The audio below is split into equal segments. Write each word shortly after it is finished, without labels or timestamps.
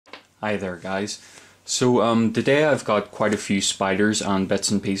Hi there, guys. So today I've got quite a few spiders and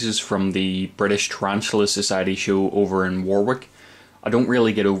bits and pieces from the British Tarantula Society show over in Warwick. I don't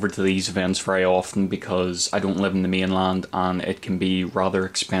really get over to these events very often because I don't live in the mainland and it can be rather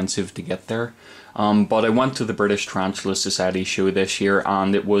expensive to get there. But I went to the British Tarantula Society show this year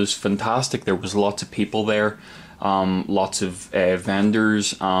and it was fantastic. There was lots of people there, lots of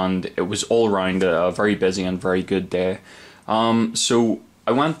vendors, and it was all around a very busy and very good day. So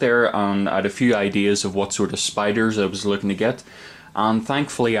I went there and I had a few ideas of what sort of spiders I was looking to get, and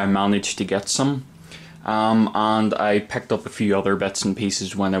thankfully I managed to get some. And I picked up a few other bits and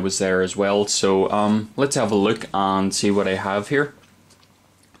pieces when I was there as well. So let's have a look and see what I have here.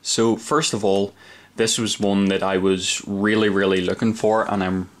 So first of all, this was one that I was really looking for, and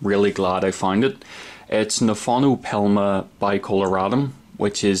I'm really glad I found it. It's Pelma bicoloratum,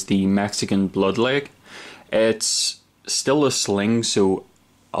 which is the Mexican bloodleg. It's still a sling, so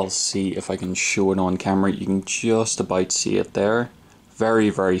I'll see if I can show it on camera. You can just about see it there.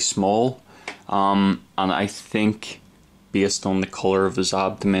 Very small. And I think based on the colour of his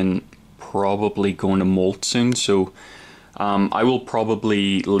abdomen, probably going to molt soon. So I will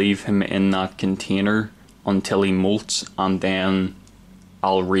probably leave him in that container until he molts, and then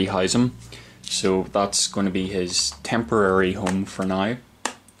I'll rehouse him. So that's going to be his temporary home for now.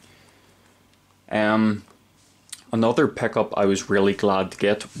 Another pickup I was really glad to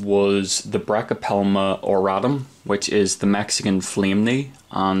get was the Brachypelma auratum, which is the Mexican flame knee,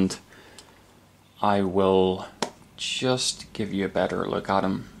 and I will just give you a better look at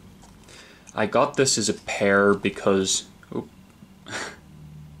him. I got this as a pair because... Oh,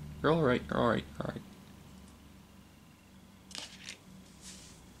 you're alright.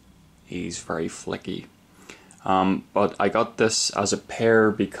 He's very flicky. But I got this as a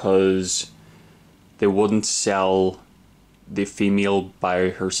pair because they wouldn't sell the female by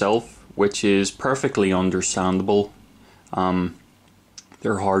herself, which is perfectly understandable.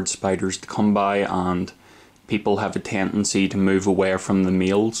 They're hard spiders to come by, and people have a tendency to move away from the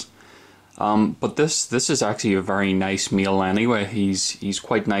males. But this is actually a very nice male anyway. He's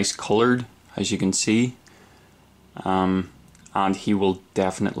quite nice coloured, as you can see. And he will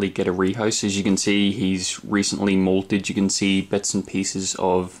definitely get a rehouse. As you can see, he's recently molted. You can see bits and pieces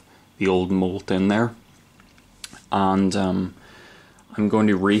of the old molt in there, and I'm going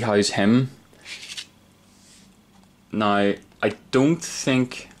to rehouse him. Now, I don't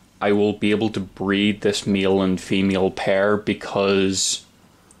think I will be able to breed this male and female pair because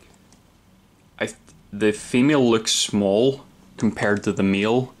the female looks small compared to the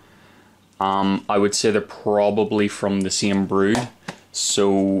male. I would say they're probably from the same brood,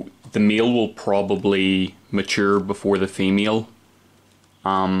 so the male will probably mature before the female,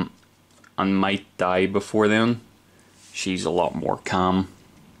 and might die before then. She's a lot more calm,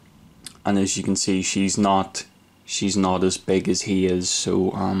 and as you can see, she's not as big as he is,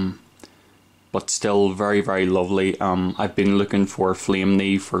 so but still very lovely. I've been looking for a flame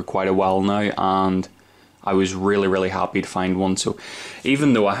knee for quite a while now, and I was really happy to find one. So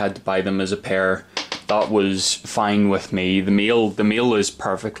even though I had to buy them as a pair, that was fine with me. The male is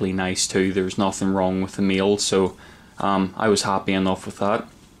perfectly nice too. There's nothing wrong with the male, so I was happy enough with that.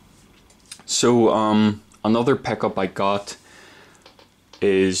 So another pickup I got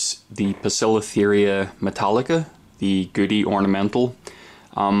is the Poecilotheria metallica, the Goody ornamental.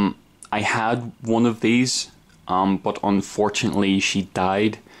 I had one of these, but unfortunately she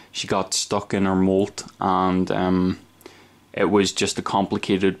died. She got stuck in her molt, and it was just a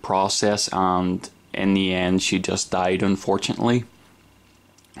complicated process, and in the end she just died, unfortunately.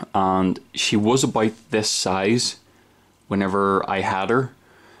 And she was about this size whenever I had her,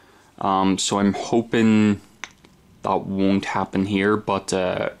 so I'm hoping that won't happen here, but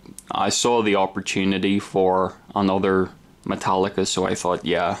I saw the opportunity for another Metallica, so I thought,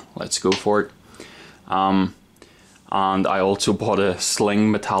 yeah, let's go for it. And I also bought a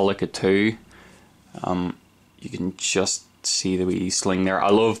sling Metallica too. You can just see the wee sling there. I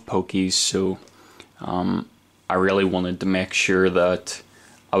love pokies, so I really wanted to make sure that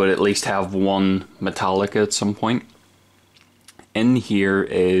I would at least have one Metallica at some point. In here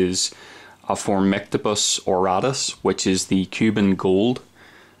is a Formictopus auratus, which is the Cuban gold.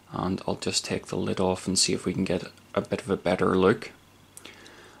 And I'll just take the lid off and see if we can get a bit of a better look.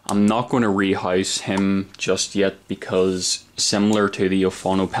 I'm not going to rehouse him just yet because, similar to the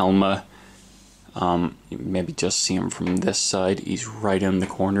Ophonopelma, maybe just see him from this side. He's right in the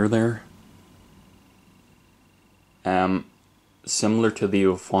corner there. Similar to the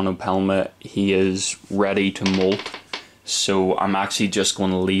Ophonopelma, he is ready to molt. So I'm actually just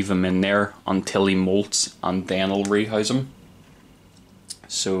going to leave him in there until he molts, and then I'll rehouse him.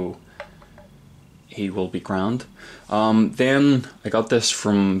 So he will be grand. Then I got this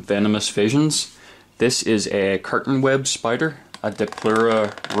from Venomous Visions. This is a curtain web spider, a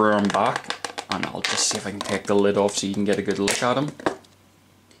Diplura back, and I'll just see if I can take the lid off so you can get a good look at him.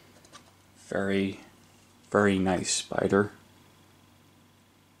 Very, very nice spider.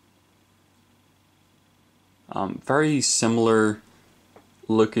 Very similar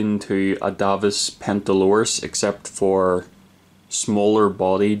looking to a Davis Pentaloris, except for smaller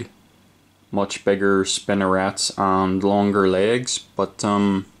bodied, much bigger spinnerets and longer legs, but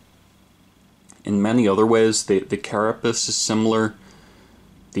in many other ways the carapace is similar.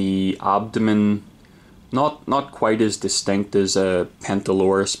 The abdomen not quite as distinct as a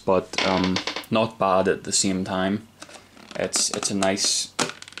Pentaloris, but not bad at the same time. It's a nice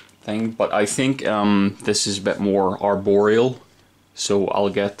thing, but I think this is a bit more arboreal, so I'll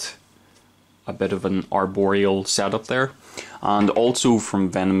get a bit of an arboreal setup there. And also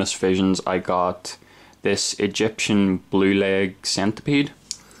from Venomous Visions I got this Egyptian blue leg centipede,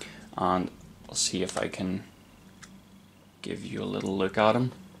 and I'll see if I can give you a little look at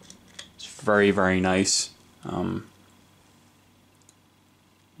him. It's very, very nice. You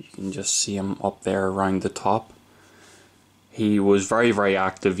can just see him up there around the top. He was very, very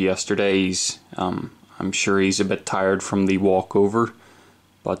active yesterday. I'm sure he's a bit tired from the walk over,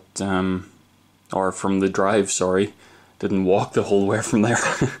 but or from the drive, sorry. Didn't walk the whole way from there.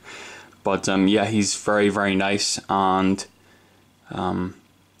 But yeah, he's very, very nice, and I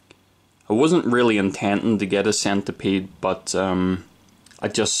wasn't really intending to get a centipede, but I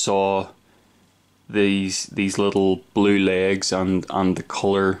just saw these little blue legs and the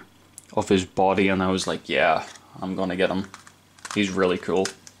colour of his body, and I was like, yeah, I'm gonna get him. He's really cool.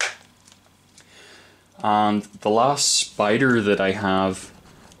 And the last spider that I have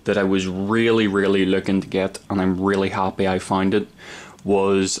that I was really, really looking to get, and I'm really happy I found it,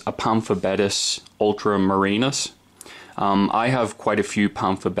 was a Pamphobetis ultramarinus. I have quite a few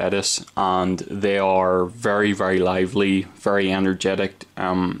Pamphobetis, and they are very, very lively, very energetic.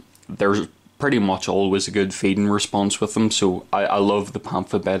 There's pretty much always a good feeding response with them, so I love the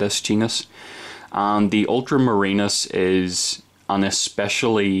Pamphobetis genus. And the ultramarinus is an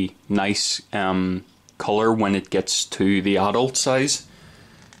especially nice colour when it gets to the adult size.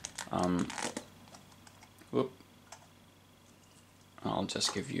 I'll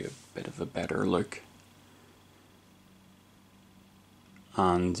just give you a bit of a better look.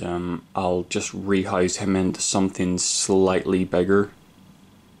 And I'll just rehouse him into something slightly bigger.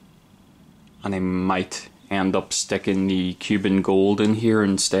 And I might end up sticking the Cuban gold in here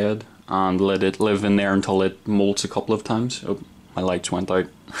instead and let it live in there until it molts a couple of times. Oh, my lights went out.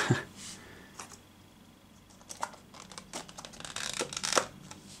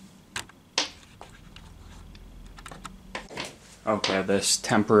 Okay, this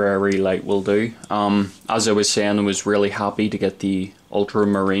temporary light will do. As I was saying, I was really happy to get the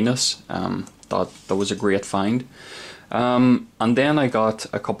ultramarinus. Thought that was a great find. And then I got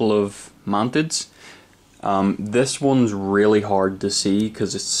a couple of mantids. This one's really hard to see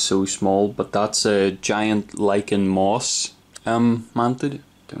because it's so small, but that's a giant lichen moss mantid.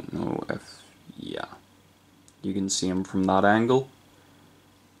 Don't know if, yeah, you can see him from that angle.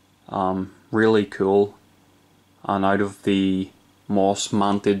 Really cool. And out of the moss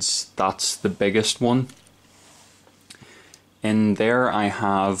mantids, that's the biggest one. In there I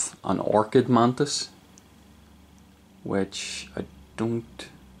have an orchid mantis, which I don't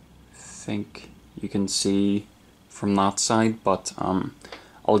think you can see from that side, but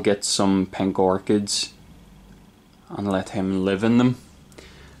I'll get some pink orchids and let him live in them.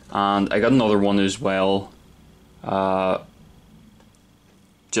 And I got another one as well,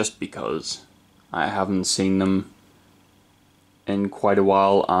 just because I haven't seen them in quite a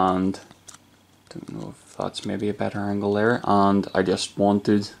while, and don't know if that's maybe a better angle there, and I just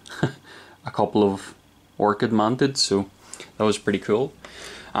wanted a couple of orchid mantids, so that was pretty cool.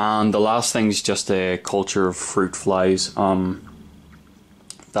 And the last thing is just a culture of fruit flies.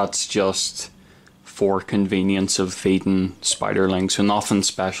 That's just for convenience of feeding spiderlings, so nothing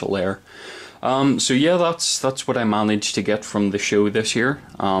special there. So yeah, that's what I managed to get from the show this year.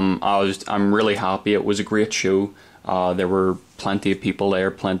 I'm really happy. It was a great show. There were plenty of people there,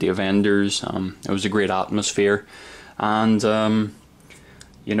 plenty of vendors. It was a great atmosphere, and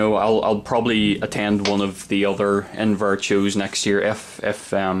you know, I'll probably attend one of the other invert shows next year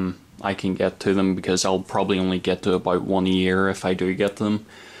if I can get to them, because I'll probably only get to about one a year if I do get to them.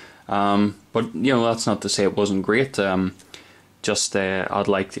 But you know, that's not to say it wasn't great. Just I'd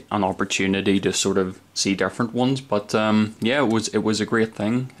like an opportunity to sort of see different ones. But yeah, it was a great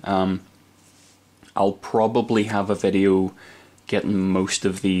thing. I'll probably have a video getting most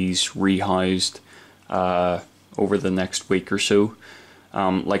of these rehoused over the next week or so.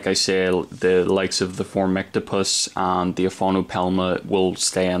 Like I say, the likes of the Formictopus and the Aphonopelma will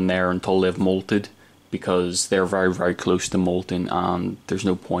stay in there until they've molted, because they're very, very close to molting, and there's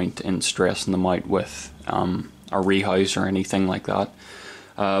no point in stressing them out with a rehouse or anything like that.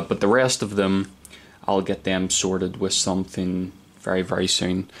 But the rest of them, I'll get them sorted with something very, very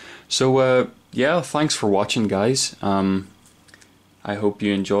soon. So yeah, thanks for watching, guys. I hope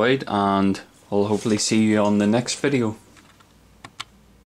you enjoyed, and I'll hopefully see you on the next video.